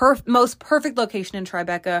most perfect location in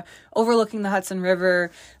Tribeca, overlooking the Hudson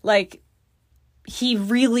River. Like he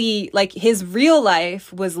really, like his real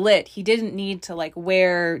life was lit. He didn't need to like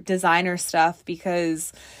wear designer stuff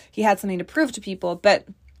because he had something to prove to people. But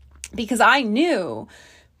because I knew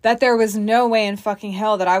that there was no way in fucking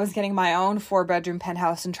hell that I was getting my own 4-bedroom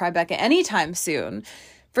penthouse in Tribeca anytime soon.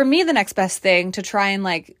 For me, the next best thing to try and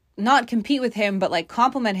like not compete with him, but like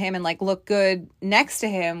compliment him and like look good next to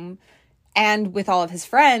him and with all of his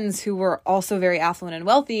friends who were also very affluent and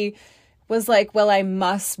wealthy was like, well, I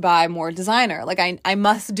must buy more designer. Like I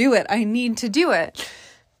must do it. I need to do it.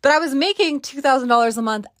 But I was making $2,000 a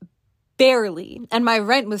month barely. And my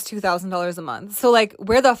rent was $2,000 a month. So like,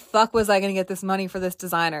 where the fuck was I going to get this money for this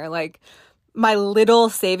designer? Like, my little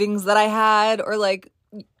savings that I had, or like,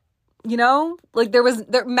 you know, like there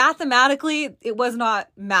mathematically, it was not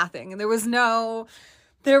mathing. There was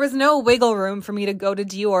no wiggle room for me to go to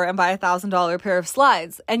Dior and buy $1,000 pair of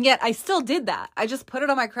slides. And yet I still did that. I just put it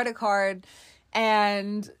on my credit card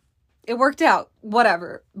and it worked out,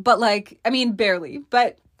 whatever. But like, I mean, barely,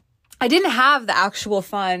 but I didn't have the actual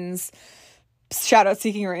funds, shout out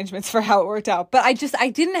Seeking Arrangements for how it worked out. But I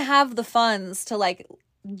didn't have the funds to like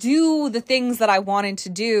do the things that I wanted to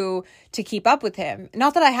do to keep up with him.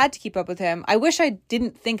 Not that I had to keep up with him. I wish I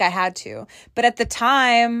didn't think I had to. But at the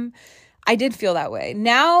time, I did feel that way.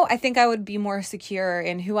 Now, I think I would be more secure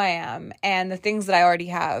in who I am and the things that I already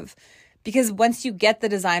have. Because once you get the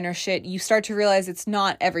designer shit, you start to realize it's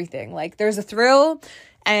not everything. Like, there's a thrill.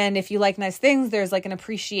 And if you like nice things, there's like an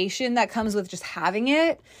appreciation that comes with just having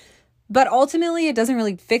it. But ultimately, it doesn't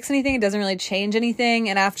really fix anything. It doesn't really change anything.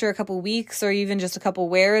 And after a couple weeks or even just a couple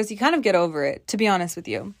wears, you kind of get over it, to be honest with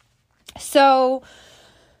you. So,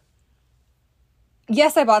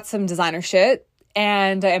 yes, I bought some designer shit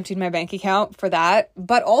and I emptied my bank account for that.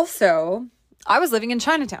 But also, I was living in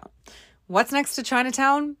Chinatown. What's next to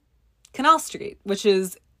Chinatown? Canal Street, which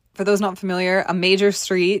is, for those not familiar, a major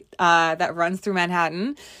street that runs through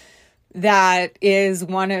Manhattan. That is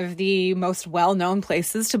one of the most well-known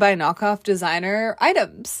places to buy knockoff designer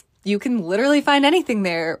items. You can literally find anything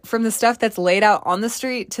there, from the stuff that's laid out on the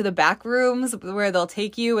street to the back rooms where they'll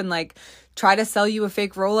take you and like try to sell you a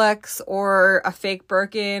fake Rolex or a fake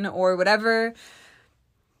Birkin or whatever.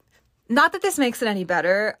 Not that this makes it any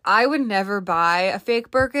better. I would never buy a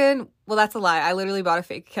fake Birkin. Well, that's a lie. I literally bought a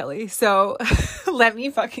fake Kelly. So let me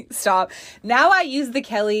fucking stop. Now I use the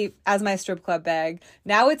Kelly as my strip club bag.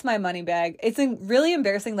 Now it's my money bag. It's really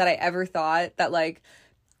embarrassing that I ever thought that like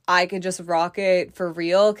I could just rock it for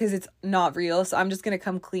real, because it's not real. So I'm just going to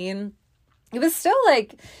come clean. It was still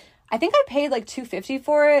like, I think I paid like $250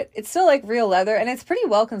 for it. It's still like real leather and it's pretty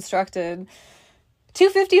well constructed.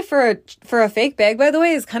 $250 for a fake bag, by the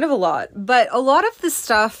way, is kind of a lot. But a lot of the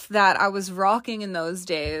stuff that I was rocking in those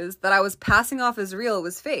days that I was passing off as real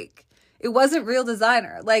was fake. It wasn't real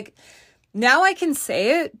designer. Like, now I can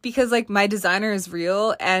say it because like my designer is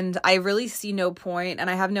real and I really see no point and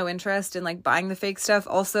I have no interest in like buying the fake stuff.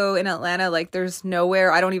 Also in Atlanta, like there's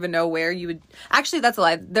nowhere, I don't even know where you would, actually that's a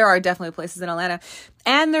lie. There are definitely places in Atlanta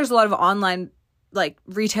and there's a lot of online like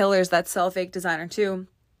retailers that sell fake designer too.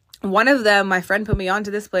 One of them, my friend put me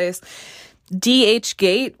onto this place, DH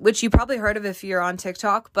Gate, which you probably heard of if you're on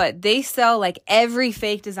TikTok, but they sell like every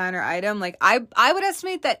fake designer item. Like I would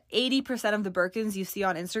estimate that 80% of the Birkins you see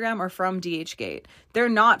on Instagram are from DH Gate. They're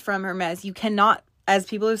not from Hermes. You cannot, as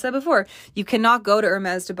people have said before, you cannot go to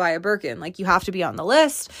Hermes to buy a Birkin. Like you have to be on the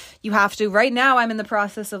list. You have to, right now I'm in the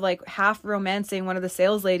process of like half romancing one of the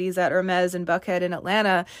sales ladies at Hermes in Buckhead in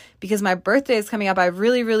Atlanta because my birthday is coming up. I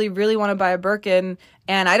really, really, really want to buy a Birkin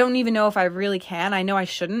and I don't even know if I really can. I know I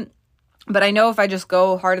shouldn't, but I know if I just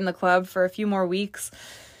go hard in the club for a few more weeks,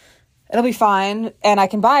 it'll be fine and I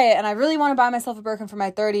can buy it. And I really want to buy myself a Birkin for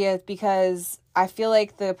my 30th because I feel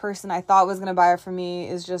like the person I thought was going to buy it for me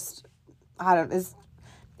is just,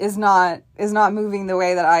 is not moving the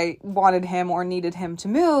way that I wanted him or needed him to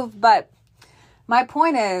move. But my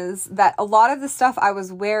point is that a lot of the stuff I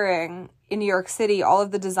was wearing in New York City, all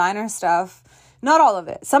of the designer stuff, not all of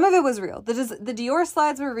it. Some of it was real. The Dior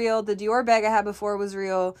slides were real. The Dior bag I had before was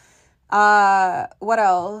real. What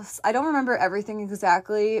else? I don't remember everything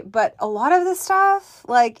exactly, but a lot of the stuff,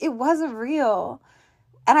 like, it wasn't real.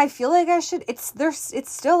 And I feel like it's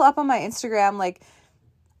still up on my Instagram. Like,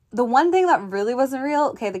 the one thing that really wasn't real,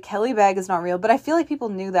 okay, the Kelly bag is not real, but I feel like people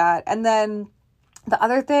knew that. And then the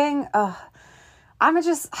other thing, I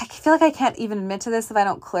feel like I can't even admit to this if I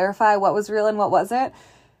don't clarify what was real and what wasn't.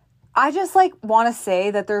 I just like want to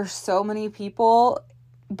say that there's so many people,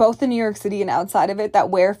 both in New York City and outside of it, that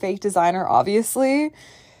wear fake designer, obviously.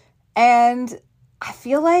 And I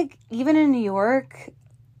feel like even in New York,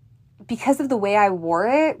 because of the way I wore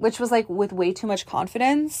it, which was like with way too much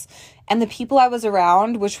confidence, and the people I was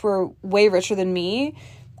around, which were way richer than me,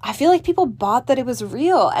 I feel like people bought that it was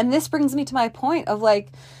real. And this brings me to my point of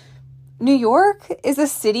like, New York is a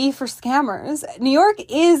city for scammers. New York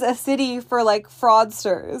is a city for like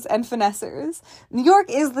fraudsters and finessers. New York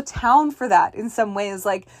is the town for that in some ways.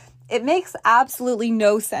 Like, it makes absolutely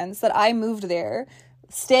no sense that I moved there,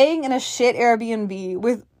 staying in a shit Airbnb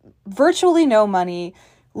with virtually no money,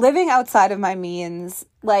 living outside of my means,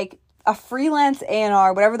 like a freelance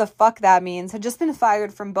A&R, whatever the fuck that means, had just been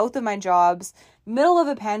fired from both of my jobs, middle of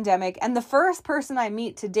a pandemic, and the first person I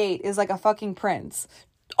meet to date is like a fucking prince.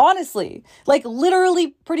 Honestly, like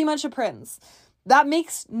literally pretty much a prince. That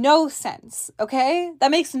makes no sense, okay? That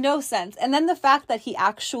makes no sense. And then the fact that he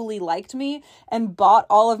actually liked me and bought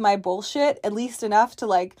all of my bullshit, at least enough to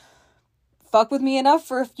like fuck with me enough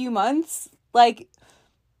for a few months. Like,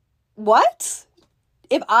 what?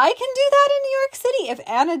 If I can do that in New York City, if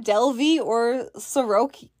Anna Delvey or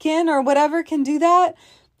Sorokin or whatever can do that,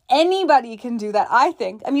 anybody can do that, I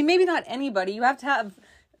think. I mean, maybe not anybody. You have to have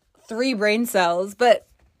 3 brain cells. But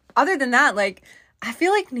other than that, like, I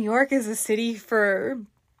feel like New York is a city for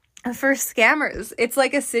scammers. It's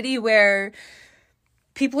like a city where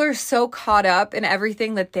people are so caught up in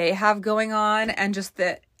everything that they have going on and just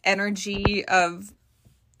the energy of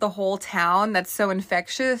the whole town that's so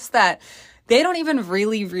infectious that they don't even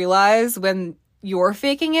really realize when you're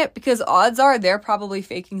faking it, because odds are they're probably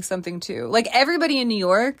faking something too. Like, everybody in New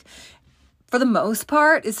York, for the most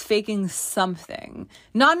part, is faking something.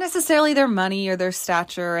 Not necessarily their money or their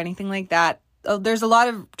stature or anything like that. There's a lot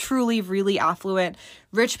of truly, really affluent,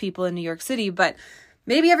 rich people in New York City, but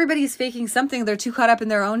maybe everybody's faking something. They're too caught up in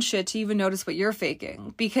their own shit to even notice what you're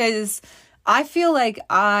faking. Because I feel like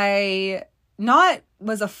I not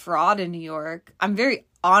was a fraud in New York. I'm very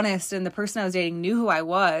honest, and the person I was dating knew who I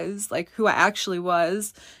was, like who I actually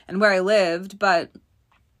was and where I lived, but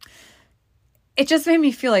it just made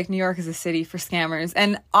me feel like New York is a city for scammers.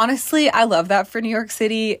 And honestly, I love that for New York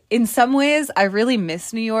City. In some ways, I really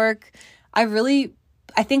miss New York. I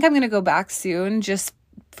think I'm going to go back soon just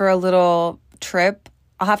for a little trip.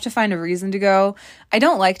 I'll have to find a reason to go. I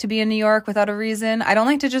don't like to be in New York without a reason. I don't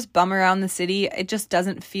like to just bum around the city. It just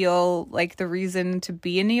doesn't feel like the reason to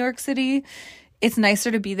be in New York City. It's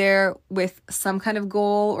nicer to be there with some kind of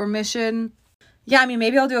goal or mission. Yeah, I mean,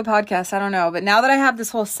 maybe I'll do a podcast. I don't know. But now that I have this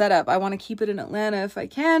whole setup, I want to keep it in Atlanta if I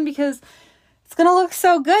can, because it's going to look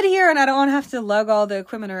so good here and I don't want to have to lug all the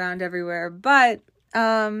equipment around everywhere. But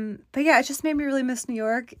yeah, it just made me really miss New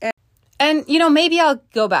York. And, you know, maybe I'll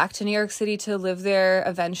go back to New York City to live there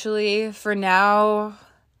eventually. For now,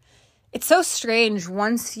 it's so strange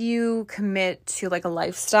once you commit to like a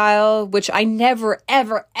lifestyle, which I never,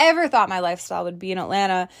 ever, ever thought my lifestyle would be in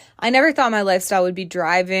Atlanta. I never thought my lifestyle would be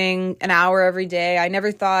driving an hour every day. I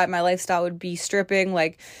never thought my lifestyle would be stripping.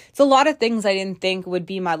 Like, it's a lot of things I didn't think would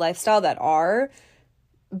be my lifestyle that are.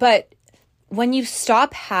 But when you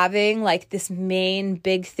stop having like this main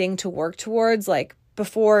big thing to work towards, like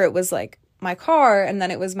before it was like my car and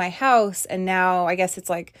then it was my house, and now I guess it's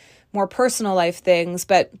like more personal life things,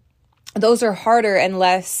 but those are harder and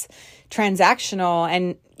less transactional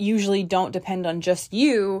and usually don't depend on just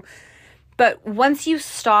you. But once you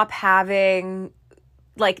stop having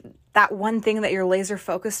like that one thing that you're laser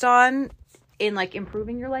focused on in like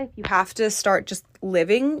improving your life, you have to start just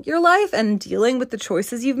living your life and dealing with the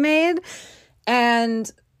choices you've made.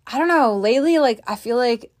 And I don't know, lately, like I feel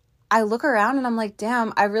like I look around and I'm like,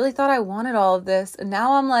 damn, I really thought I wanted all of this. And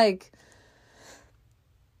now I'm like,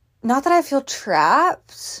 not that I feel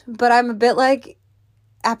trapped, but I'm a bit like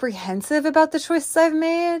apprehensive about the choices I've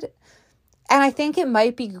made. And I think it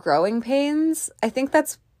might be growing pains. I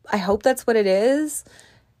hope that's what it is.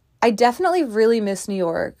 I definitely really miss New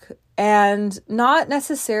York, and not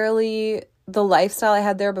necessarily the lifestyle I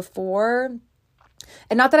had there before.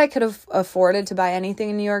 And not that I could have afforded to buy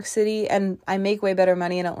anything in New York City, and I make way better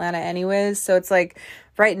money in Atlanta anyways. So it's like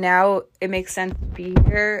right now it makes sense to be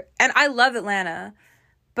here. And I love Atlanta,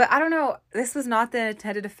 but I don't know. This was not the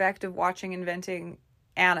intended effect of watching Inventing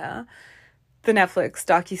Anna, the Netflix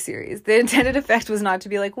docu-series. The intended effect was not to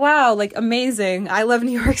be like, wow, like amazing, I love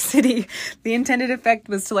New York City. The intended effect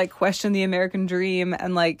was to like question the American dream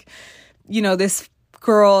and like, you know, this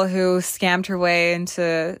girl who scammed her way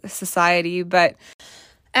into society.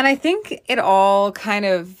 And I think it all kind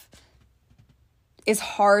of is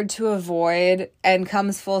hard to avoid and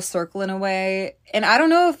comes full circle in a way. And I don't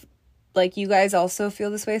know if like you guys also feel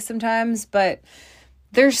this way sometimes, but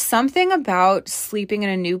there's something about sleeping in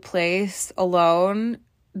a new place alone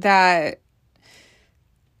that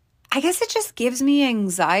I guess it just gives me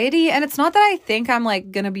anxiety. And it's not that I think I'm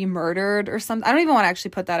like gonna be murdered or something. I don't even want to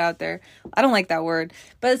actually put that out there. I don't like that word.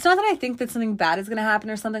 But it's not that I think that something bad is gonna happen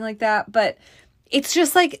or something like that. But it's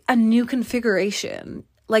just like a new configuration,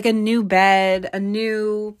 like a new bed, a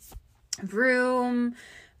new room,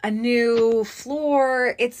 a new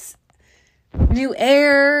floor. It's new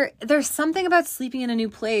air. There's something about sleeping in a new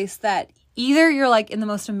place that either you're like in the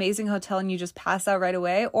most amazing hotel and you just pass out right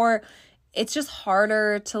away, or it's just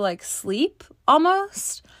harder to like sleep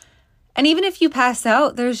almost. And even if you pass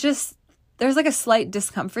out, there's like a slight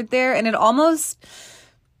discomfort there. And it almost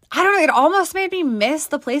made me miss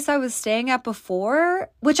the place I was staying at before,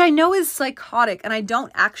 which I know is psychotic, and I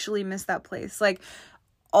don't actually miss that place. Like,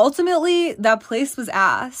 ultimately that place was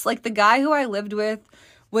ass. Like, the guy who I lived with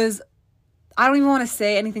was, I don't even want to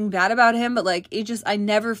say anything bad about him, but like, it just, I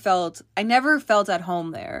never felt at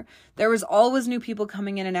home there. There was always new people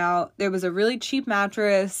coming in and out. There was a really cheap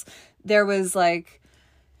mattress. There was like,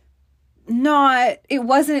 it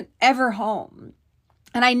wasn't ever home.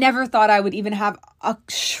 And I never thought I would even have a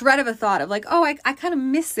shred of a thought of like, oh, I kind of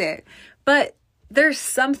miss it. But there's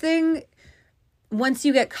something, once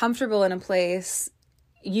you get comfortable in a place,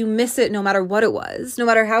 you miss it no matter what it was, no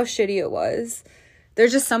matter how shitty it was.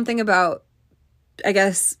 There's just something about, I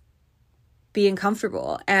guess, being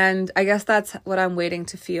comfortable. And I guess that's what I'm waiting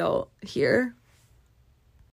to feel here.